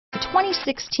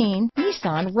2016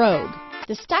 Nissan Rogue.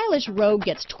 The stylish Rogue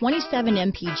gets 27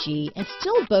 mpg and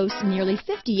still boasts nearly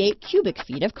 58 cubic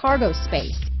feet of cargo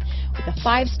space. With a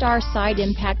 5-star side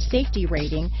impact safety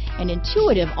rating and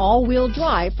intuitive all-wheel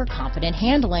drive for confident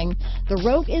handling, the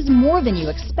Rogue is more than you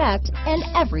expect and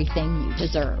everything you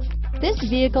deserve. This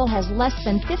vehicle has less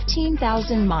than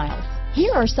 15,000 miles.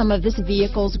 Here are some of this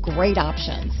vehicle's great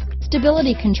options: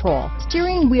 stability control,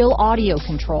 steering wheel audio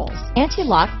controls,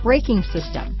 anti-lock braking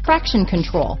system, traction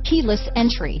control, keyless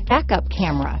entry, backup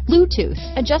camera, Bluetooth,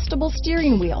 adjustable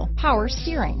steering wheel, power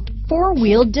steering,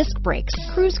 4-wheel disc brakes,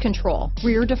 cruise control,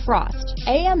 rear defrost,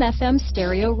 AM/FM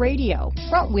stereo radio,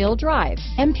 front wheel drive,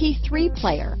 MP3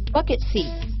 player, bucket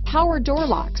seats, power door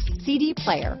locks, CD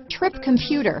player, trip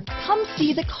computer. Come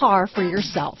see the car for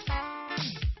yourself.